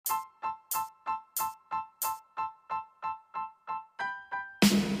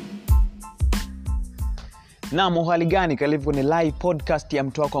Na hali gani, karibu ni live podcast ya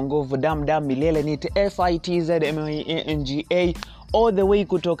mtu wako nguvu dam milele ni FITZMANGA all the way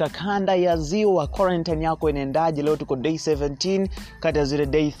kutoka kanda ya ziwa. Quarantine yako inaendaje? Leo tuko day 17 kati ya zile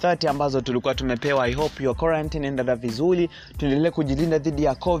day 30 ambazo tulikuwa tumepewa. I hope your quarantine inaenda vizuri. Tuendelee kujilinda dhidi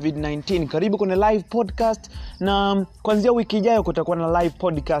ya COVID-19. Karibu kwenye live podcast, na kuanzia wiki ijayo kutakuwa na live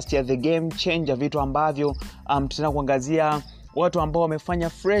podcast ya The Game Changer, vitu ambavyo tutaenda kuangazia watu ambao wamefanya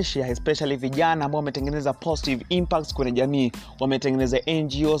fresh, especially vijana ambao wametengeneza positive impacts kwenye jamii, wametengeneza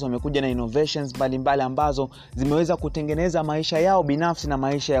NGOs, wamekuja na innovations mbalimbali ambazo zimeweza kutengeneza maisha yao binafsi na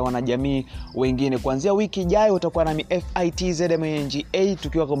maisha ya wanajamii wengine. Kuanzia wiki ijayo utakuwa na FITZMANGA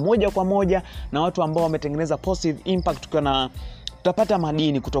tukiwa moja kwa moja na watu ambao wametengeneza positive impact, tukiwa na tutapata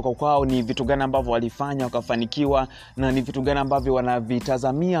madini kutoka kwao, ni vitu gani ambavyo walifanya wakafanikiwa na ni vitu gani ambavyo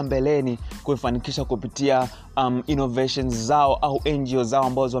wanavitazamia mbeleni kufanikisha kupitia innovations zao au NGO zao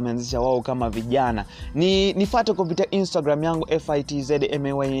ambazo wameanzisha wao kama vijana. Nifuate kupitia Instagram yangu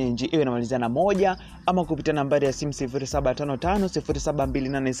FITZMANGA inamalizia na 1, ama kupitia nambari ya simu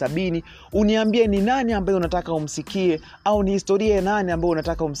 0755072870. Uniambie ni nani ambaye unataka umsikie, au ni historia ya nani ambaye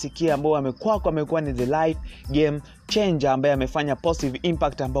unataka umsikie ambao amekuwa ni the life game changer, ambaye amefanya positive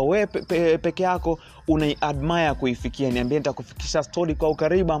impact ambao wewe peke yako unaiadmire kuifikia. Niambie, nitakufikisha story kwa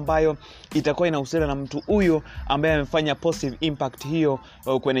ukaribu ambayo itakuwa inahusiana na mtu huyo ambaye amefanya positive impact hiyo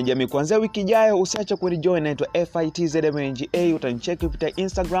kwenye jamii. Kuanzia wiki ijayo usiache kujoin, naitwa FITZMANGA. Utanicheki kupitia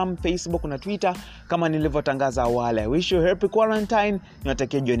Instagram, Facebook na Twitter kama nilivyotangaza awali. I wish you happy quarantine.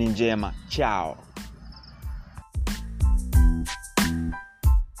 Niwatakia jioni njema. Ciao.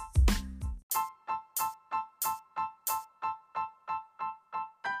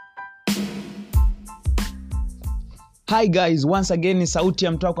 Hi guys, once again ni sauti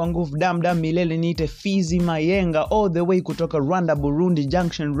ya mtu wako nguvu dam milele, niite Fizi Mayenga all the way kutoka Rwanda Burundi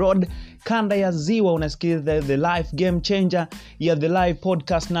Junction Road, kanda ya ziwa. Unasikiliza the life game changer ya the live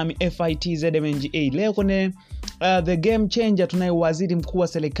podcast nami FITZMANGA. Leo kwenye the game changer tunaye waziri mkuu wa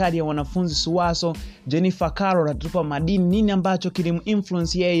serikali ya wanafunzi SUWASO Jennifer Carol. Atatupa madini nini ambacho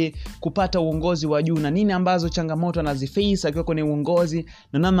kiliminfluence yeye kupata uongozi wa juu, na nini ambazo changamoto anaziface akiwa kwenye uongozi,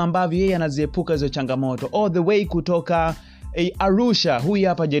 na namna ambavyo yeye anaziepuka hizo changamoto. All the way kutoka Arusha, huyu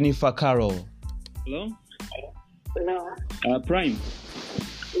hapa Jennifer Carol. Hello? Hello. Prime.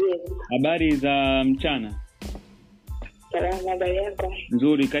 Yes. Habari za mchana? Salama, habari yako?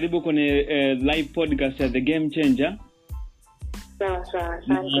 Nzuri, karibu kwenye live podcast ya The Game Changer. Sawa,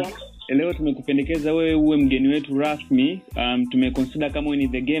 asante. Leo tumekupendekeza wewe uwe mgeni wetu rasmi. Tumeconsider kama wewe ni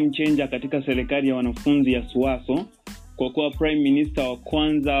The Game Changer katika serikali ya wanafunzi ya SUWASO, kwa kuwa Prime Minister wa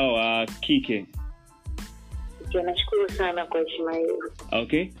kwanza wa kike. Nashukuru sana kwa heshima hiyo.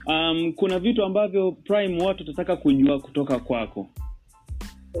 Okay. Kuna vitu ambavyo Prime watu tutataka kujua kutoka kwako.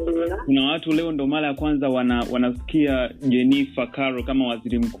 Ndio. Kuna watu leo ndo mara ya kwanza wanasikia Jennifer Carol kama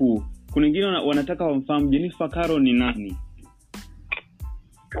waziri mkuu. Kuna wengine wanataka wamfahamu Jennifer Carol ni nani?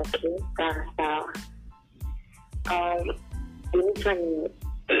 Okay, sawa. Jennifer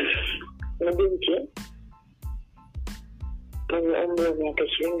ni binti mwenye umri wa miaka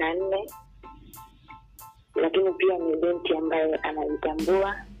 24, lakini pia ni binti ambaye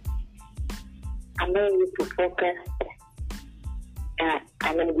anajitambua, ambaye yupo focus,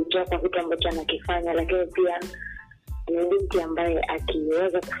 anajitoa kwa vitu ambacho anakifanya, lakini pia ni binti ambaye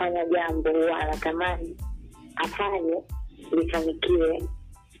akiweza kufanya jambo huwa anatamani afanye lifanikiwe,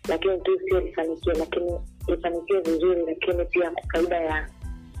 lakini tu sio lifanikiwe, lakini lifanikiwe vizuri, lakini pia kwa faida ya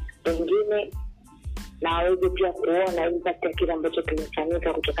wengine, na aweze pia kuona impact ya kile ambacho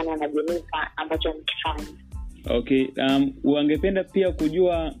kimefanyika kutokana na Jennifer ambacho amekifanya. Okay, wangependa pia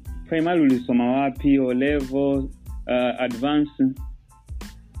kujua primary ulisoma wapi, O level, advance?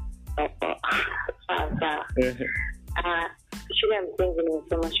 Sawa. Shule ya msingi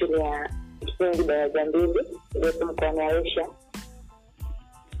nimesoma shule ya msingi daraja 2 iliyopo mkoani Arusha.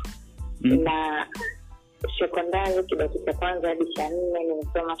 Na sekondari kidato cha kwanza hadi cha 4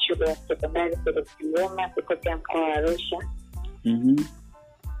 nimesoma shule ya sekondari Kujua iko pia mkoa wa Arusha.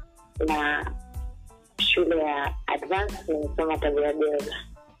 Na shule ya advance nimesoma Tabora.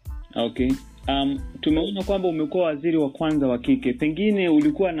 Okay. Tumeona kwamba umekuwa waziri wa kwanza wa kike. Pengine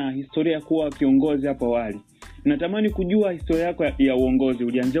ulikuwa na historia kuwa kiongozi hapo awali. Natamani kujua historia yako ya uongozi.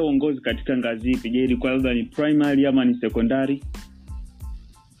 Ulianza uongozi katika ngazi ipi? Je, ilikuwa labda ni primary ama ni secondary?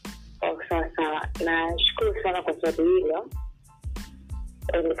 Sawa. Nashukuru sana kwa swali hilo.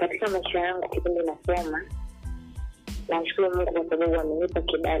 Katika maisha yangu kipindi nasoma, nashukuru Mungu kwa sababu amenipa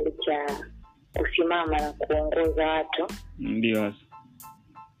kibali cha kusimama na kuongoza watu. Ndio.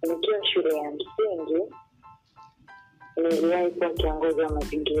 Nikiwa shule ya msingi niliwahi kuwa kiongozi wa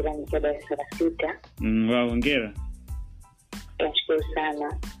mazingira nikiwa darasa la 6. Wow, hongera. Nashukuru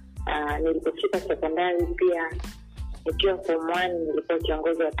sana. Nilipofika sekondari pia nikiwa form 1 nilikuwa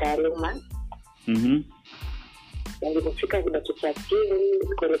kiongozi wa taaluma. Nilipofika kidato cha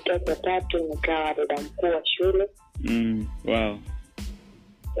 2 kuelekea cha 3 nikawa dada mkuu wa shule. Wow.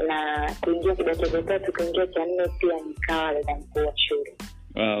 Na kuingia kidato cha 3 kuingia cha 4 pia nikawa dada mkuu wa shule.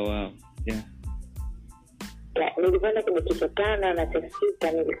 Wow. Yeah. Nilipanda kidato cha 5 na cha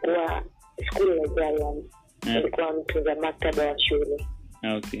 6 nilikuwa school librarian. Nilikuwa mtunza maktaba wa shule.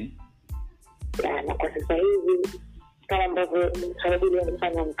 Okay. Na kwa sasa hivi kama ambavyo sababu ile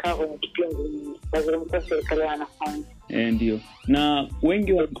nilifanya mkao kwenye kipindi waziri mkuu wa serikali wanafanya. Ndio. Na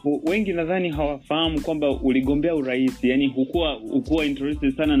wengi nadhani hawafahamu kwamba uligombea urais, yani hukuwa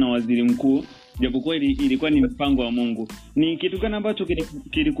interested sana na waziri mkuu, japokuwa ilikuwa ni mpango wa Mungu. Ni kitu gani ambacho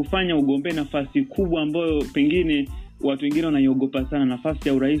kilikufanya ugombee nafasi kubwa ambayo pengine watu wengine wanaiogopa sana, nafasi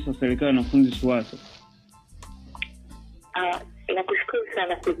ya urais wa serikali ya wanafunzi SUWASO? Nakushukuru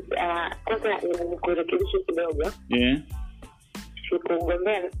sana. Kwanza nikurekebisha kidogo.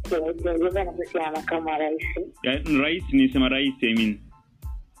 Sikugombea nafasi ya makamu wa rais. Rais nisema rais, I mean.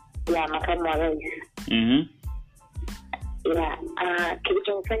 Ya makamu wa rais.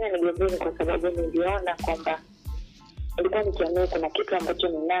 Kilichonifanya nigombee kwa sababu niliona kwamba nilikuwa nikiamini kuna kitu ambacho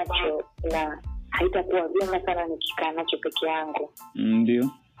ninacho na haitakuwa vyema sana nikikaa nacho peke yangu. Ndio.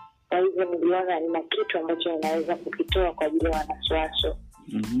 Kwa hivyo niliona nina kitu ambacho ninaweza kukitoa kwa ajili ya wanasuaso.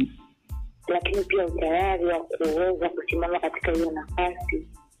 Lakini pia utayari wa kuweza kusimama katika hiyo nafasi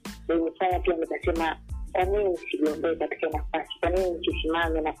nilifanya pia nikasema kwa nini nisigombee katika nafasi, kwa nini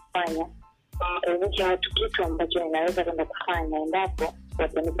nisisimame na kufanya kuonyesha watu kitu ambacho ninaweza kwenda kufanya endapo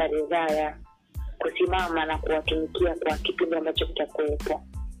watanipa ridhaa ya kusimama na kuwatumikia kwa kipindi ambacho kitakuwepo.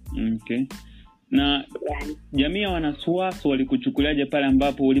 Okay. Na jamii ya wanasuaso walikuchukuliaje pale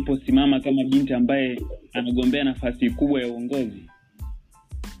ambapo uliposimama kama binti ambaye anagombea nafasi kubwa ya uongozi?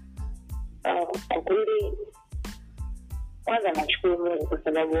 Kwa kweli kwanza nashukuru Mungu kwa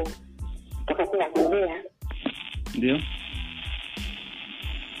sababu wakati nagombea ndio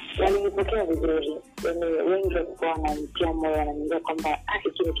walinipokea vizuri. Yaani wengi walikuwa wananitia moyo, wananiambia kwamba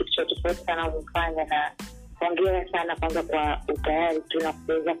hiki ni kitu cha tofauti sana umefanya, na hongera sana kwanza kwa utayari tu na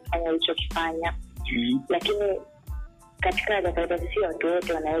kuweza kufanya ulichokifanya. Lakini katika dakika si watu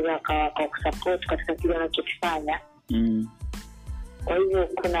wote wanaweza kusupport katika kile wanachokifanya. Kwa hivyo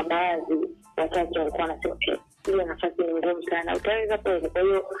kuna baadhi wachache walikuwa wanasema ile nafasi ni ngumu sana, utaweza kweli. Kwa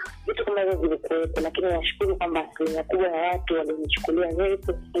hiyo vitu kama hivyo vilikuwepo, lakini nashukuru kwamba asilimia kubwa ya watu walinichukulia very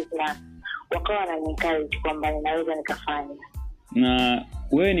positive na wakawa wananiencourage kwamba ninaweza nikafanya. Na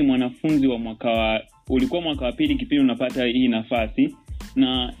wewe ni mwanafunzi wa ulikuwa mwaka wa 2 kipindi unapata hii nafasi,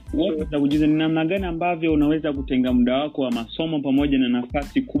 na wewe utakujiza ni namna gani ambavyo unaweza kutenga muda wako wa masomo pamoja na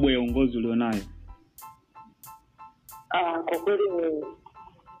nafasi kubwa ya uongozi ulionayo? Kwa kweli ni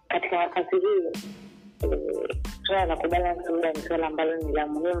katika nafasi hii swala la kubalance muda ni swala ambalo ni la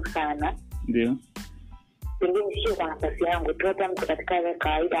muhimu sana. Ndio. Pengine sio kwa nafasi yangu tu, hata mtu katika ile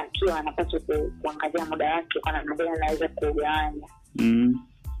kawaida akiwa anapaswa kuangalia muda wake kwa namna gani anaweza kugawanya.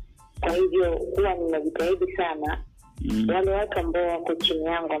 Kwa hivyo huwa ninajitahidi sana wale watu ambao wako chini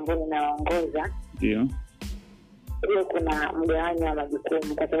yangu ambao ninawaongoza. Ndio. Hiyo kuna mgawanyo wa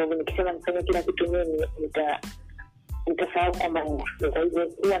majukumu, kwa sababu nikisema nifanye kila kitu mimi nitasahau kwamba ninafanya. Kwa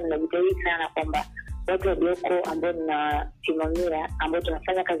hivyo huwa ninajitahidi sana kwamba watu walioko ambao ninasimamia, ambao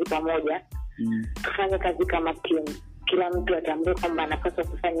tunafanya kazi pamoja, tufanye kazi kama timu. Kila mtu atambue kwamba anapaswa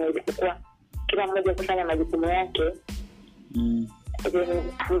kufanya ili kwa kila mmoja kufanya majukumu yake. Ndio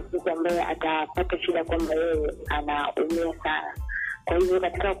ambaye atapata shida kwamba yeye anaumia sana. Kwa hivyo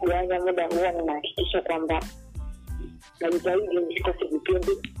katika kugawanya muda huwa ninahakikisha kwamba najitahidi nisikose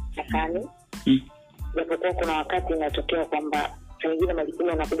vipindi darasani. Japokuwa kuna wakati inatokea kwamba pengine majukumu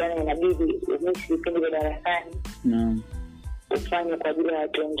yanakubana inabidi umisi vipindi vya darasani ufanye kwa ajili ya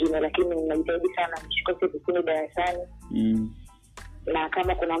watu wengine, lakini ninajitahidi sana nisikose vipindi darasani. Na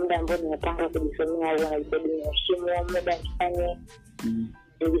kama kuna muda ambao nimepanga kujisomea huwa najitahidi niheshimu muda nifanye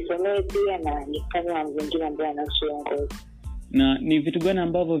nijisomee pia na nifanye mambo mengine ambayo yanahusu uongozi. Na ni vitu gani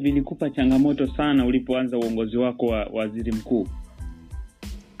ambavyo vilikupa changamoto sana ulipoanza uongozi wako wa waziri mkuu?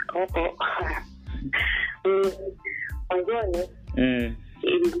 Mwanzoni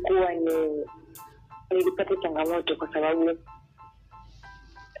ilikuwa nilipata changamoto kwa sababu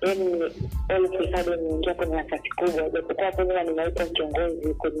serikali imeingia kwenye nafasi kubwa. Japokuwa kwanza nimeitwa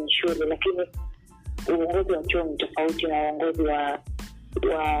kiongozi kwenye shule, lakini uongozi wa chuo ni tofauti na uongozi wa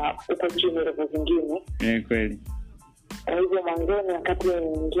uko chini level zingine. Kweli. Kwa hivyo mwanzoni wakati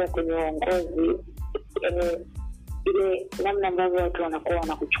nimeingia kwenye uongozi ile namna ambavyo watu wanakuwa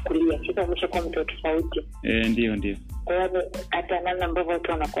wanakuchukulia, sasa umeshakuwa mtu tofauti. Ndio. Kwa hiyo hata namna ambavyo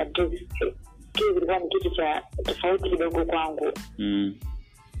watu wanakuwa kile kilikuwa ni kitu cha tofauti kidogo kwangu.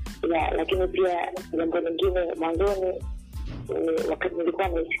 Lakini pia jambo lingine mwanzoni, wakati nilikuwa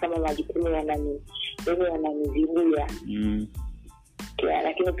naishi kama majukumu yananizidia.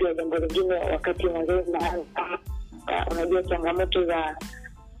 Lakini pia jambo lingine wakati mwanzoni unajua changamoto za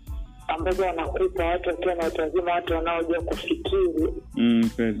ambazo wanakuta watu wakiwa na watu wazima, watu wanaojua kufikiri.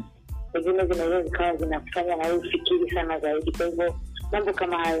 Kweli. Wengine zinaweza zikawa zinakufanya na wewe ufikiri sana zaidi. Kwa hivyo mambo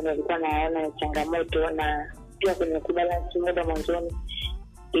kama hayo nilikuwa naona changamoto, na pia kwenye kubalance muda mwanzoni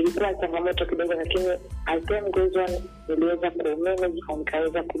ilikuwa changamoto kidogo, lakini as time goes on niliweza kumanage na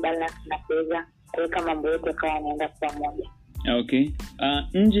nikaweza kubalance na kuweza kuweka mambo yote yakawa yanaenda pamoja. Okay.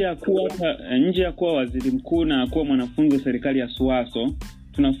 Nje ya kuwa waziri mkuu na kuwa mwanafunzi wa serikali ya SUASO,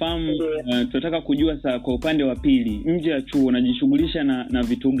 tunafahamu tunataka kujua sasa kwa upande wa pili, nje ya chuo unajishughulisha na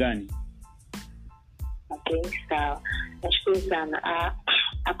vitu gani? Okay, sawa. Nashukuru sana.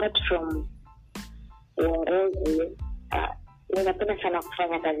 Apart from uongozi, ninapenda sana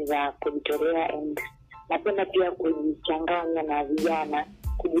kufanya kazi za kujitolea, and napenda pia kujichanganya na vijana,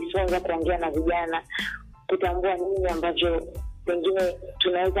 kujifunza kuongea na vijana, kutambua nini ambacho pengine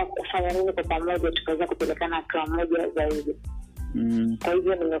tunaweza kufanya nini kwa pamoja tukaweza kupelekana hatua moja zaidi. Kwa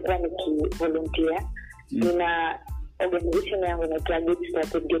hivyo nimekuwa nikivolunteer. Nina organization yangu inaitwa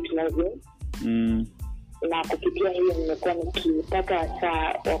Get Moving. Na kupitia hiyo nimekuwa nikipata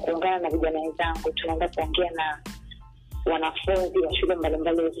saa wa kuungana na vijana wenzangu, tunaenda kuongea na wanafunzi wa shule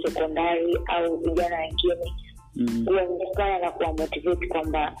mbalimbali za sekondari au vijana wengine, kuwainspire na kuwamotivate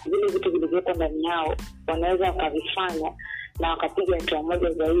kwamba vile vitu vilivyokuwa ndani yao wanaweza wakavifanya na wakapiga hatua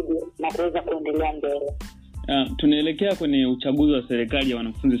moja zaidi na kuweza kuendelea mbele. Tunaelekea kwenye uchaguzi wa serikali ya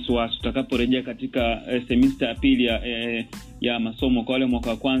wanafunzi SUASO tutakaporejea katika semester ya pili ya masomo kwa wale mwaka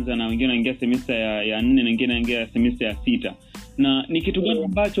wa kwanza, na wengine wanaingia semester ya 4 na wengine wanaingia semester ya 6. Na ni kitu gani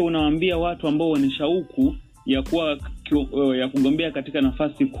ambacho unawaambia watu ambao wana shauku ya kugombea katika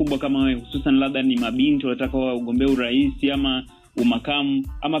nafasi kubwa kama wewe, hususan labda ni mabinti wanataka wagombee urais ama umakamu,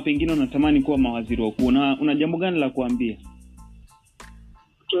 ama pengine unatamani kuwa mawaziri wakuu? Una jambo gani la kuambia?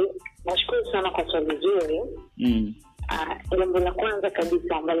 Nashukuru sana kwa swali zuri. Jambo la kwanza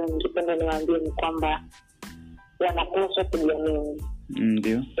kabisa ambalo ningependa niwaambie ni kwamba wanapaswa kujiamini.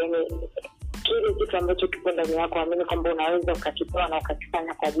 Ndio. Yaani kile kitu ambacho kipo ndani yako, amini kwamba unaweza ukakitoa na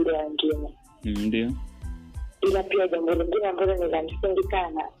ukakifanya kwa ajili ya wengine. Ndio. Ila pia jambo lingine ambalo ni la msingi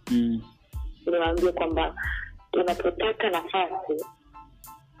sana, niwaambie kwamba unapotaka nafasi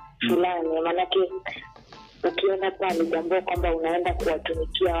fulani, maanake ukienda pale jambo kwamba unaenda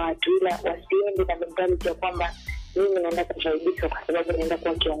kuwatumikia watu, ila wasiende na mentality ya kwamba mimi naenda kufaidika kwa sababu naenda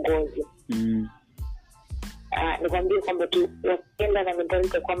kuwa kiongozi. Nikwambie kwamba tu wasienda na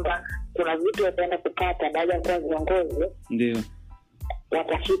mentality ya kwamba kuna vitu wataenda kupata baada ya kuwa viongozi. Ndio.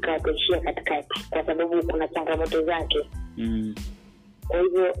 Watafika wataishia katikati kwa sababu kuna changamoto zake. Kwa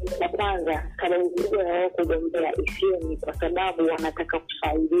hivyo la kwanza, sababu kubwa ya wao kugombea isiyo ni kwa sababu wanataka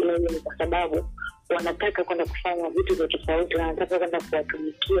kufaidia, ni kwa sababu wanataka kwenda kufanya vitu vya tofauti, wanataka kwenda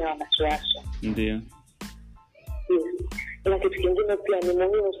kuwatumikia wanasiasa. Ndio. Na kitu kingine pia ni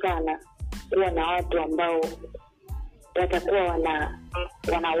muhimu sana kuwa na watu ambao watakuwa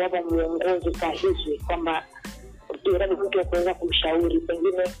wanawapa mwongozo sahihi, kwamba kila mtu anaweza kumshauri,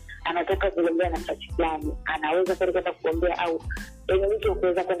 pengine anataka kugombea nafasi fulani, anaweza kwenda kugombea, au pengine mtu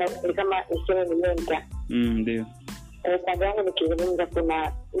anaweza kwenda kama niseme ni mentor. Ndio. Kwa sababu nikizungumza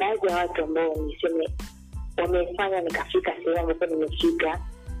kuna baadhi ya watu ambao niseme wamefanya nikafika sehemu ambapo nimefika.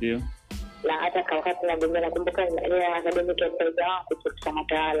 Ndio. Na hata kwa wakati nagombea, nakumbuka ile academic ya kutoka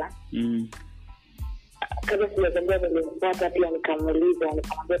Matawala. Kabla sijagombea nilimpata pia,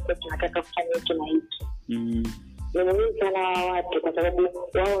 nikamwambia kwa tunataka kufanya hiki na hiki. Ni muhimu sana watu, kwa sababu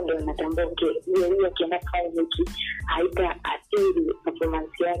wao ndio wanatambua hiyo akienda kufanya hiki haita athiri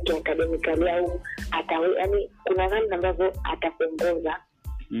performance yake academically, au yaani kuna namna ambavyo atakuongoza.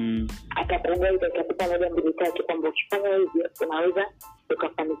 Atakuongoza, itakupa moja mbili tatu kwamba ukifanya hivyo unaweza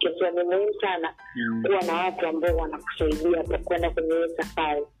ukafanikiwa. So ni muhimu sana kuwa na watu ambao wanakusaidia kwa kwenda kwenye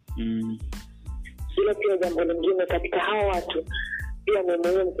safari. Hilo pia jambo lingine katika hao watu pia ni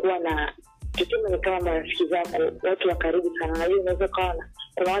muhimu kuwa na tuseme ni kama marafiki zako, watu wa karibu sana. Na hiyo unaweza kuona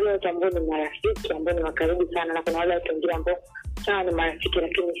kuna wale watu ambao ni marafiki ambao ni wa karibu sana, na kuna wale watu wengine ambao sawa ni marafiki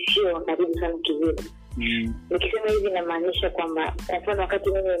lakini sio wa karibu sana kivile. Nikisema hivi namaanisha kwamba kwa mfano wakati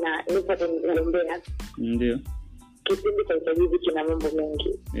mimi nipo kugombea, ndio kipindi cha uchaguzi kina mambo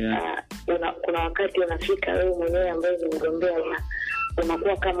mengi. Kuna wakati unafika wewe mwenyewe ambaye ni mgombea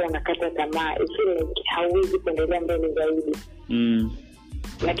unakuwa kama unakata tamaa, isile hauwezi kuendelea mbele zaidi.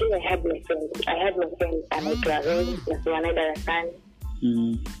 Lakini I had my friend anaitwa Rose, na naenda darasani.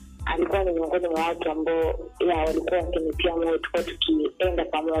 Alikuwa ni miongoni mwa watu ambao walikuwa wakinitia moyo, tulikuwa tukienda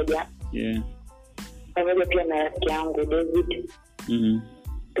pamoja. Pamoja pia na rafiki yangu David.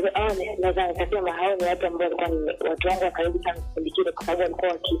 Naweza kusema hao ni watu ambao walikuwa ni watu wangu wa karibu sana kipindi kile, kwa sababu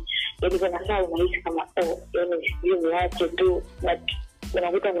walikuwa kwa saa unahisi kama sijui niache tu, but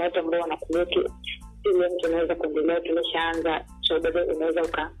unakuta ni watu ambao wanakuleta ile mtu unaweza kuendelea, tumeshaanza sababu unaweza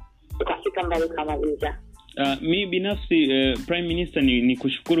ukafika mbali kama visa. Mimi binafsi Prime Minister ni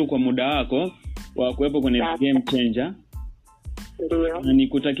kushukuru kwa muda wako wa kuwepo kwenye Game Changer. Ndio. Na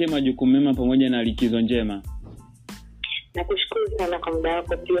nikutakie majukumu mema pamoja na likizo njema. Nakushukuru sana kwa muda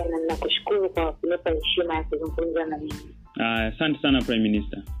wako pia, na nakushukuru kwa kunipa heshima ya kuzungumza na mimi. Asante sana Prime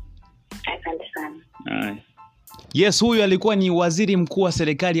Minister. Asante sana. Yes, huyu alikuwa ni waziri mkuu wa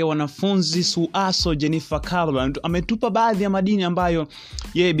serikali ya wanafunzi SUASO Jennifer Karla. Ametupa baadhi ya madini ambayo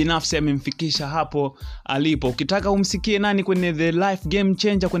yeye binafsi amemfikisha hapo alipo. Ukitaka umsikie nani kwenye The Life Game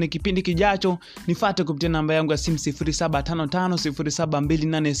Changer kwenye kipindi kijacho, nifuate kupitia namba yangu ya simu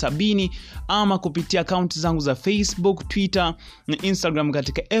 0755072870 ama kupitia akaunti zangu za Facebook, Twitter na Instagram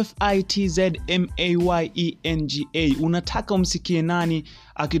katika FITZMAYENGA. Unataka umsikie nani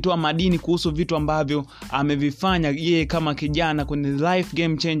akitoa madini kuhusu vitu ambavyo amevifanya yeye kama kijana kwenye Life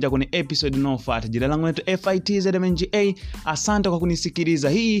Game Changer kwenye episode inayofuata. Jina langu ni FITZMAYENGA. Asante kwa kunisikiliza.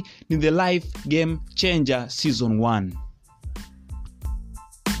 Hii ni The Life Game Changer Season 1.